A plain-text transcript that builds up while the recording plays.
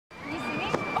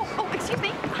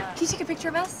Can you take a picture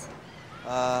of us?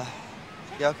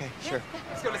 Yeah, okay, sure.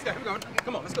 Let's go. Here we go.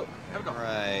 Come on, let's go. Here we go. All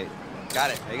right. Got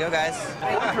it. There you go, guys.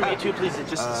 One for me too, please.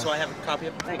 Just so I have a copy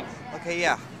of it. Thanks. Okay,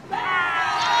 yeah.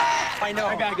 I know.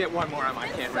 I gotta get one more on my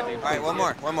camera. All right, one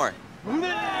more.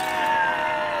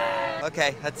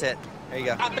 Okay, that's it. There you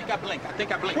go. I think I blink.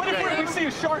 What if we see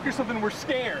a shark or something, we're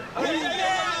scared?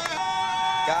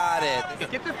 Got it.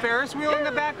 Get the Ferris wheel in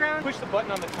the background. Push the button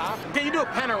on the top. Can you do a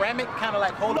panoramic, kind of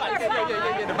like hold on?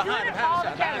 Yeah. The behind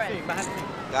the scene.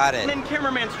 Got And it. then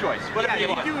cameraman's choice. Whatever you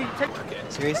want. You take. Okay.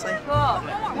 Seriously? Cool.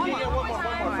 One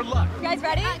more for luck. You guys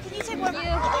ready? Can you take one of you?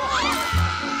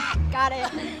 Got it.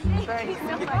 Thank you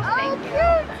so much. Thank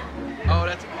you. Oh,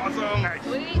 that's awesome. Nice.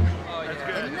 Sweet. Oh, that's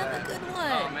good. Another good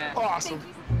one. Oh, man. Awesome.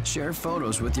 Share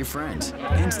photos with your friends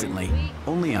instantly,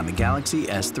 only on the Galaxy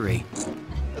S3.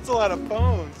 That's a lot of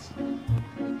phones.